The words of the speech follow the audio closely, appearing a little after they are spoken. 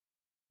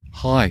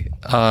Hi,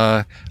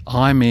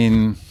 I'm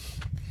in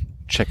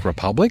Czech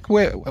Republic.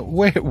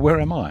 Where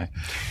am I?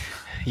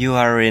 You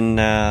are in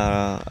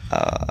a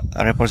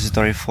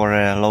repository for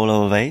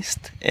low-level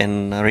waste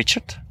in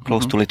Richard,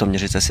 close to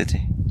Litoměřice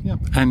city. Yeah.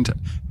 And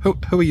who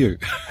are you?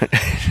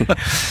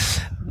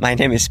 My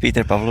name is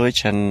Peter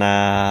Pavlovic, and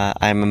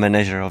I'm a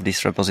manager of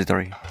this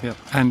repository. Yeah.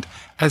 And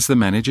as the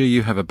manager,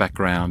 you have a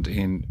background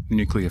in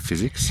nuclear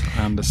physics,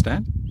 I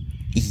understand?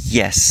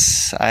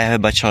 Yes, I have a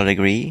bachelor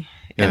degree,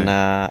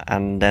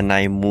 and then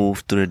I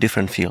moved to the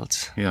different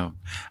fields. Yeah.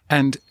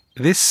 And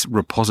this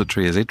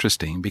repository is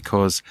interesting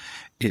because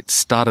it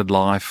started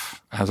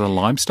life as a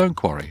limestone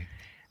quarry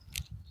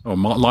or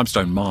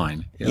limestone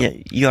mine. Yeah,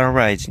 you are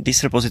right.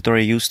 This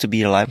repository used to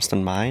be a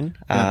limestone mine,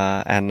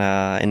 and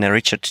in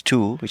Richard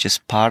 2, which is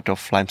part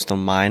of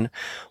limestone mine,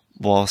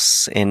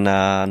 was in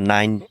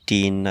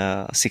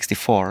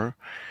 1964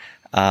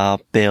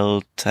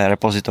 built a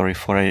repository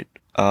for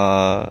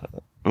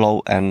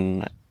low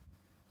and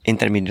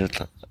intermediate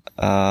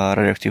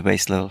radioactive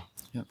waste level.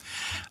 Yeah.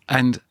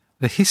 And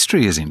the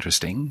history is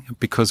interesting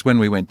because when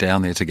we went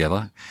down there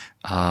together,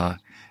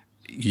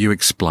 you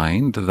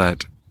explained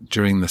that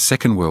during the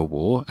Second World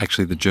War,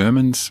 actually the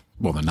Germans,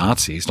 well, the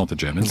Nazis, not the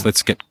Germans,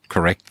 let's get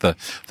correct, the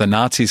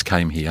Nazis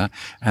came here,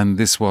 and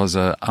this was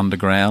a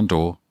underground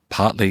or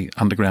partly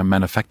underground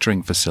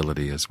manufacturing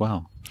facility as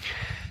well.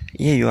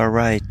 Yeah, you are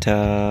right.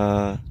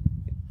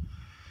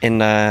 In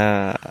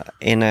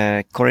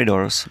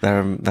corridors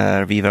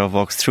where we were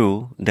walked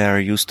through, there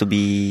used to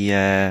be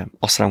a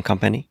Osram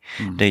company.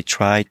 They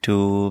tried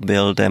to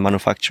build a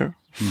manufacturer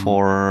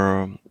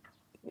for,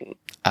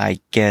 I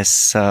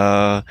guess,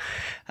 like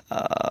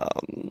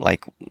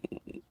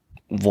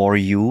war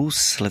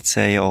use, let's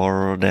say,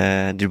 or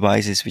the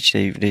devices which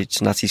the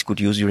Nazis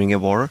could use during a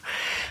war.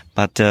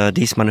 But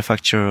this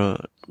manufacturer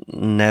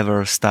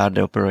never started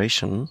the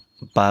operation.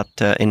 But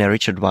in a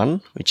Richard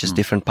 1, which is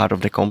different part of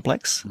the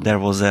complex, there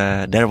was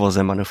a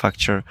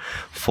manufacturer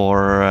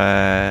for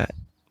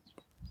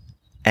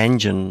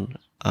engine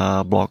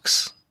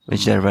blocks,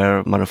 which they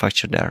were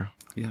manufactured there.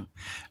 Yeah,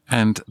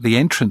 and the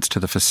entrance to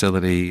the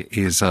facility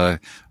is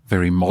a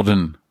very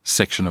modern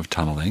section of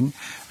tunnelling.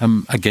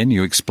 Again,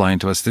 you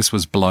explained to us this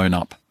was blown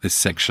up, this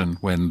section,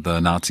 when the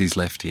Nazis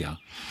left here.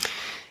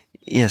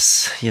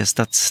 Yes,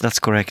 that's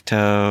correct.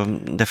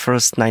 The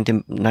first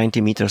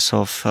 90 meters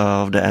of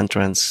the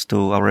entrance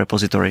to our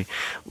repository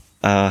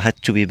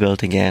had to be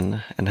built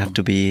again and have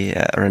to be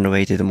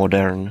renovated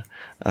modern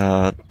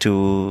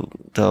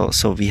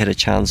so we had a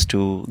chance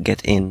to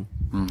get in.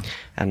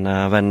 And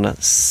when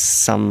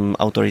some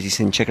authorities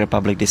in Czech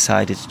Republic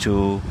decided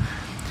to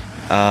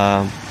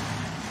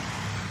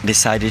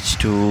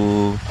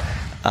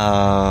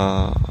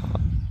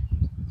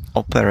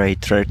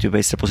operate Radioactive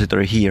Waste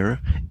Repository here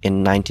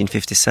in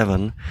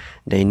 1957,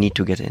 they need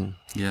to get in.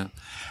 Yeah.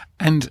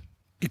 And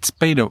it's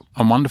been a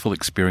wonderful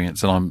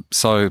experience, and I'm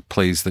so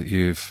pleased that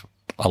you've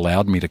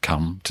allowed me to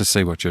come to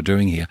see what you're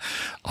doing here.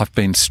 I've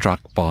been struck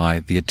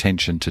by the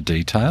attention to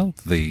detail,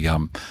 the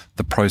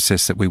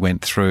process that we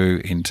went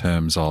through in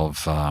terms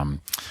of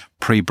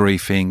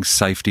pre-briefing,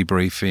 safety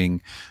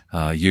briefing,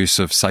 use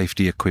of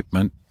safety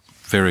equipment,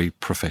 very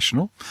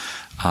professional,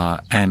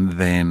 and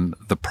then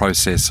the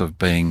process of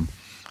being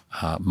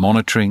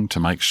monitoring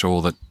to make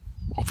sure that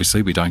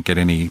obviously we don't get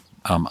any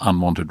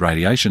unwanted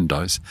radiation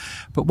dose.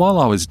 But while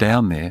I was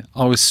down there,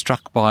 I was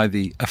struck by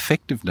the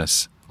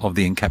effectiveness of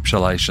the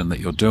encapsulation that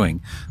you're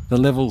doing.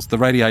 The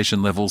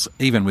radiation levels,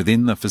 even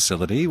within the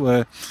facility,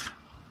 were,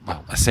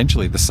 well,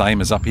 essentially the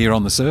same as up here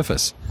on the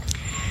surface.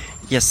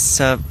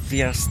 Yes,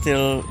 we are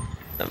still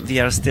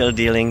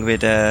dealing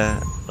with a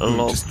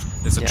low.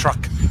 There's a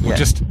truck. Yeah.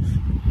 Is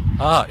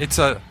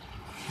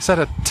that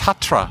a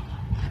Tatra?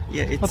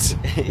 Yeah,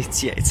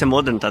 it's a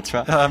modern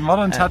Tatra.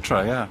 Modern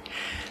Tatra, yeah.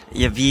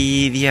 Yeah,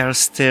 we are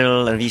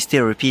still, and we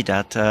still repeat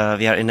that,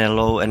 we are in a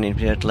low and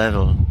intermediate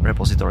level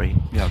repository.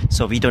 Yeah.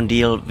 So we don't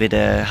deal with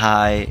a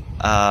high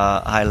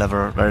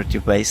level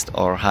radioactive waste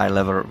or high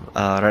level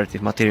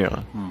radioactive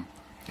material.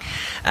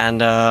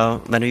 And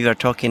when we were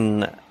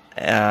talking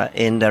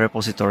in the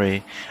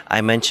repository,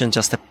 I mentioned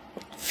just a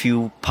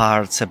few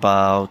parts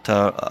about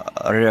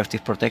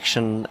radioactive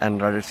protection and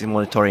radioactive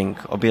monitoring.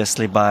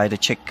 Obviously, by the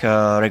Czech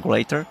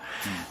regulator,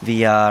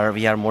 we are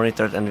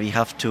monitored, and we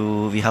have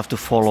to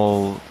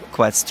follow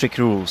quite strict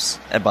rules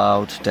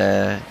about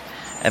the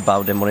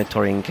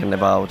monitoring and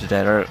about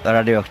the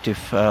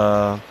radioactive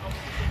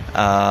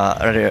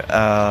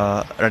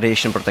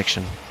radiation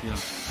protection. Yeah.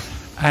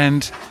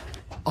 And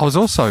I was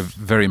also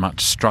very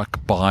much struck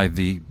by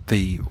the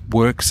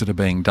works that are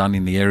being done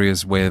in the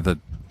areas where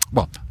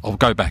I'll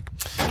go back.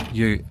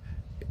 You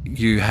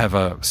have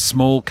a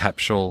small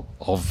capsule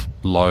of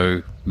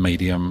low,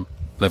 medium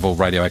level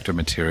radioactive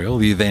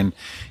material. You then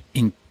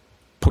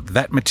put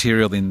that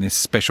material in this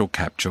special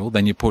capsule.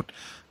 Then you put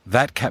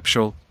that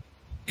capsule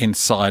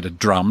inside a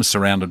drum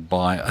surrounded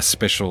by a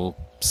special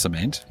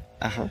cement.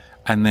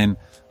 And then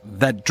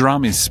that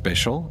drum is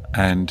special,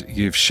 and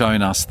you've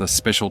shown us the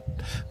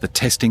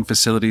testing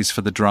facilities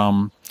for the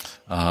drum.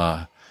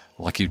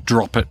 Like you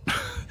drop it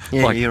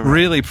Yeah, like you're right.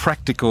 really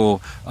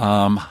practical,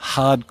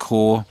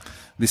 hardcore.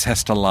 This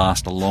has to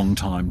last a long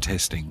time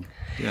testing.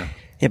 Yeah.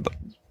 Yeah, but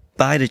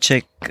by the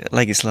Czech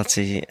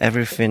legislation,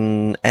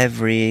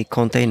 every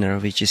container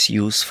which is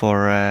used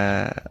for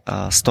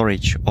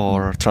storage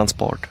or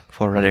transport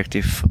for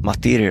radioactive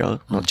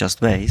material, not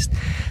just waste,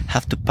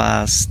 have to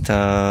pass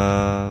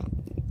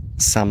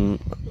some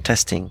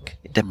testing.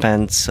 It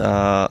depends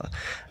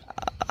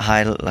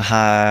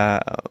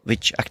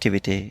which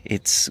activity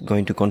it's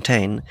going to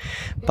contain,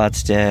 but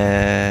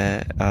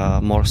the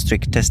more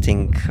strict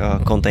testing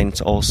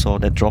contains also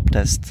the drop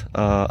test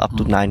up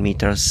to 9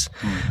 meters,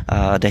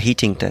 the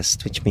heating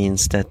test, which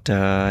means that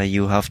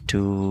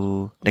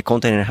the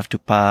container have to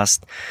pass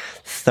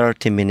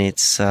 30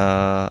 minutes,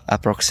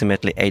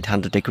 approximately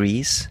 800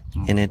 degrees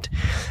in it,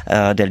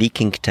 the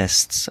leaking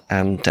tests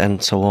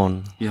and so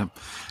on. Yeah.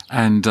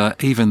 And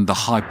even the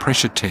high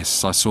pressure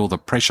tests, I saw the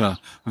pressure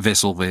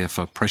vessel there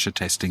for pressure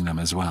testing them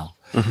as well.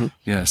 Mm-hmm.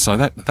 Yeah, so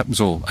that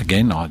was all,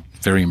 again, I'm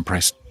very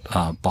impressed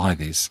by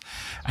this.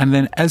 And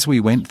then as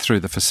we went through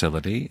the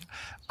facility,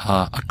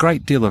 a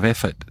great deal of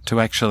effort to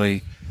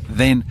actually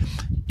then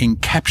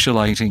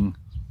encapsulating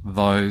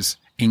those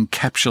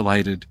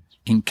encapsulated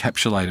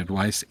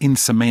waste in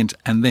cement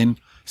and then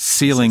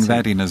sealing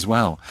that in as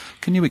well.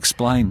 Can you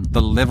explain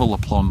the level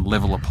upon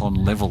level of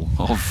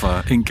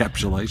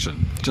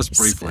encapsulation, just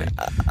briefly?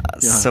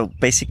 So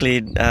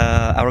basically,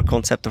 our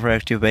concept of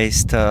radioactive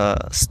waste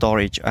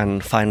storage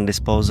and final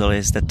disposal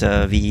is that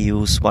we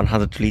use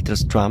 100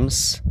 liters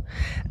drums.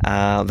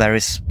 There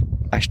is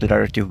actually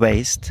radioactive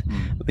waste,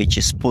 which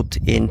is put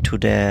into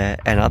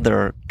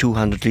another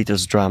 200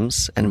 liters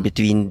drums, and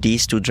between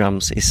these two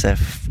drums is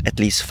at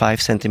least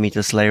 5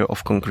 centimeters layer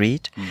of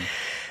concrete.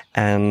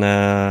 And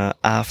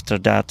after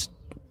that,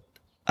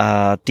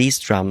 these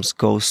drums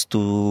goes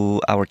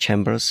to our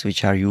chambers,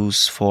 which are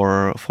used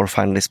for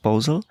final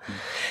disposal.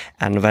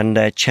 And when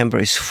the chamber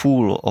is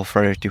full of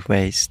radioactive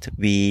waste,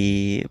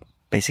 we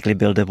basically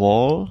build a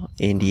wall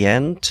in the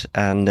end,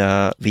 and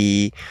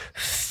we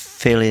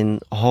fill in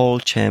whole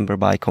chamber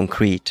by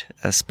concrete,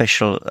 a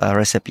special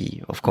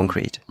recipe of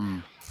concrete.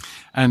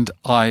 And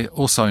I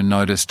also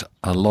noticed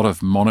a lot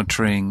of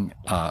monitoring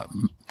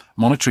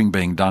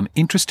being done,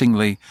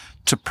 interestingly,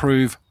 to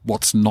prove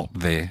what's not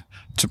there,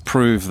 to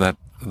prove that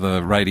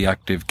the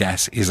radioactive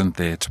gas isn't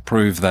there, to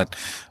prove that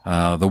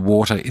the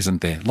water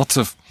isn't there. Lots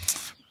of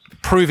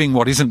proving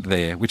what isn't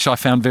there, which I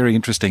found very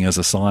interesting as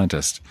a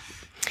scientist.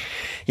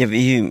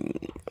 Yeah,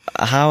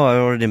 how I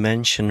already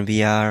mentioned,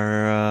 we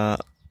are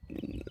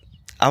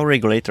our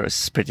regulator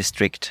is pretty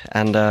strict,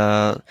 and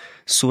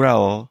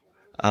Surao,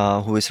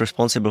 who is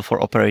responsible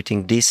for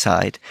operating this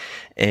site,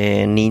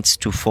 needs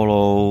to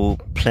follow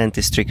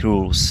plenty strict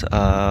rules,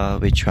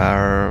 which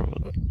are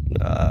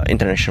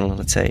international,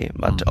 let's say,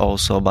 but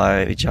also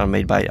which are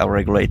made by our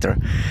regulator.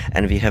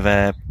 And we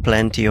have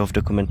plenty of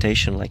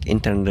documentation, like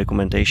internal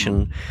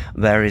documentation,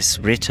 where is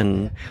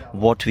written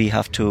what we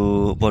have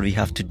to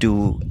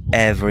do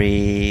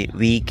every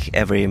week,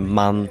 every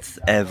month,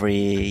 every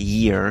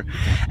year.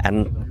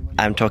 And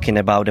I'm talking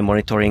about the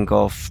monitoring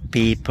of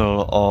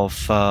people,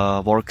 of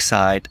work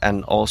site,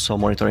 and also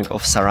monitoring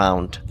of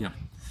surround. Yeah.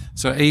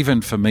 So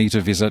even for me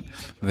to visit,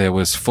 there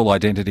was full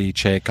identity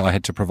check. I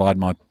had to provide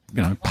my,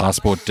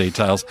 passport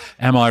details.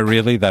 Am I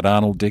really that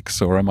Arnold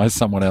Dix, or am I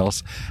someone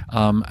else?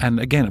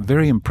 And again, I'm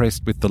very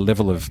impressed with the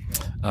level of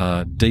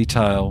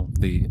detail,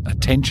 the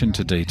attention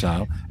to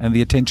detail, and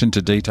the attention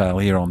to detail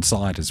here on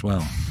site as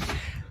well.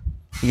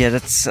 Yeah,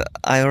 that's.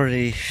 I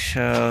already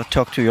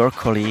talked to your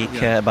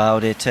colleague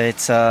about it.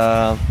 It's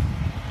about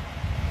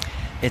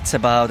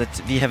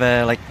it. We have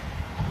a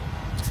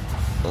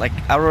like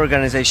our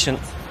organization.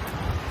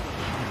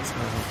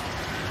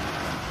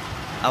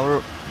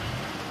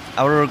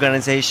 Our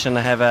organization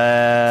have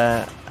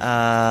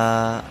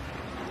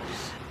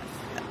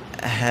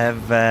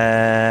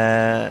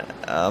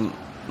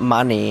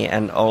money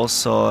and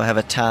also have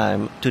a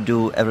time to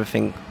do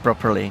everything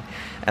properly.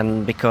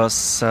 And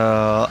because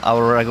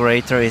our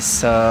regulator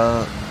is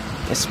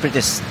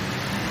pretty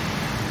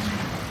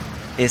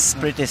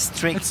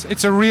strict.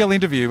 It's a real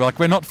interview. Like,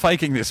 we're not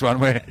faking this one.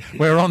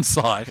 We're on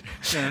site.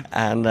 Yeah.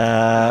 And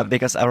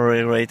because our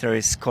regulator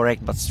is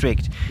correct but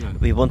strict,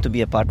 we want to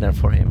be a partner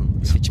for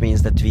him, which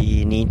means that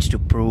we need to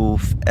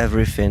prove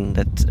everything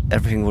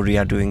what we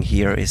are doing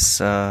here is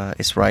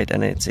right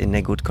and it's in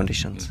a good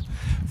conditions.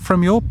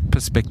 From your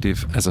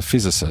perspective as a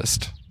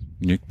physicist,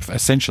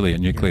 essentially a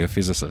nuclear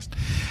physicist,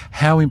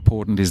 how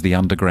important is the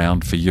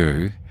underground for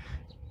you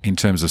in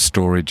terms of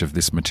storage of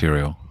this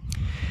material?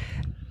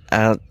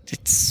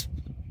 It's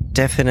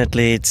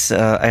definitely.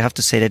 I have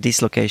to say that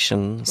this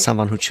location,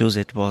 someone who chose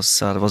it was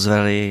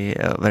very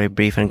very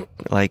brief and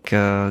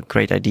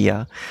great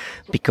idea,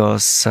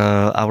 because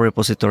our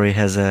repository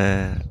has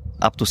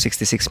up to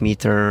 66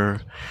 meter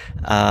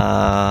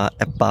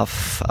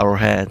above our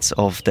heads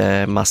of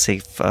the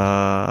massive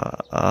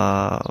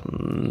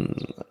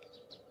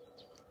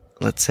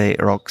let's say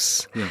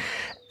rocks. Yeah.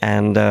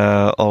 And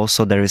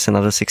also there is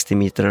another 60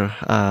 meter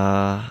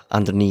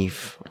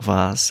underneath of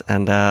us,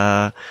 and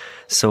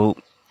so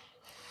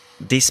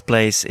this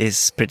place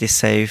is pretty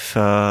safe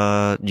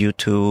due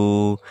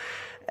to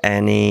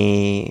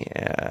any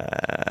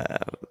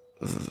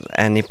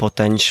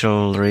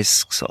potential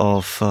risks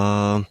of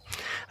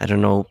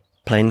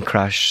plane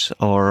crash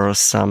or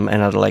some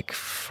another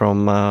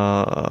from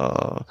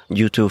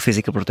due to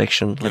physical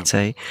protection, let's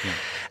say.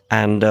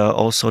 And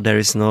also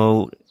here's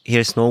no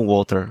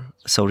water,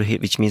 so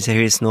which means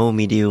there is no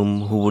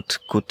medium who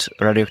could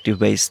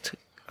radioactive waste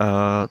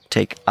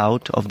take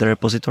out of the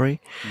repository.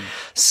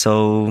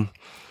 So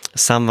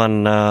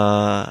someone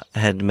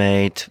had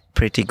made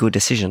pretty good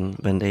decision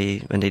when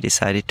they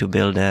decided to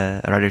build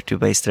a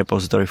radioactive waste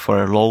repository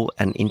for a low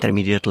and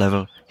intermediate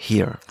level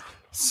here.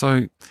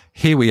 So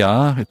here we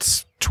are,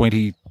 it's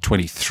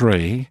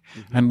 2023,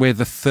 and we're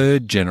the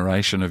third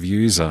generation of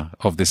user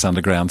of this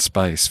underground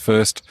space.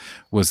 First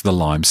was the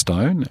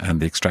limestone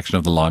and the extraction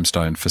of the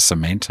limestone for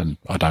cement and,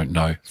 I don't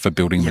know, for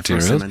building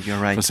materials. For cement, you're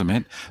right. For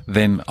cement.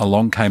 Then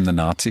along came the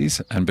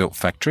Nazis and built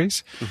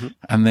factories.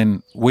 And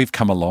then we've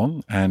come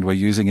along and we're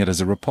using it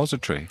as a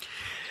repository.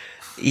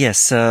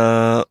 Yes,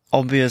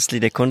 obviously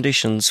the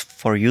conditions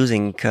for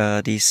using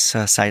this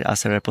site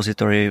as a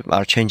repository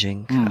are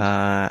changing.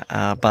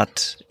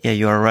 But yeah,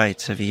 you are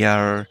right. We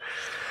are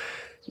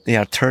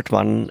third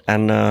one,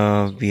 and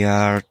we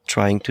are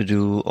trying to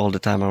do all the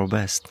time our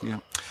best. Yeah.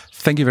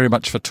 Thank you very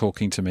much for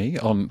talking to me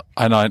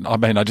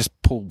I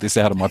just pulled this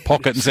out of my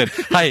pocket and said,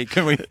 hey,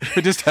 can we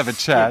just have a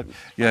chat?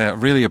 Yeah,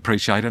 really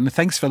appreciate it. And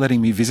thanks for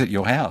letting me visit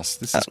your house.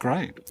 This is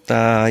great.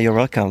 You're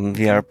welcome.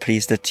 We are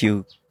pleased that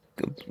you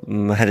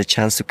had a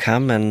chance to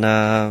come and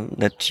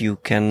that you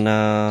can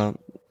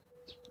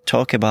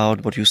talk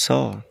about what you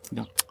saw.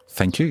 Yeah.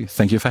 Thank you.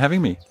 Thank you for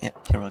having me. Yeah,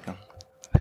 you're welcome.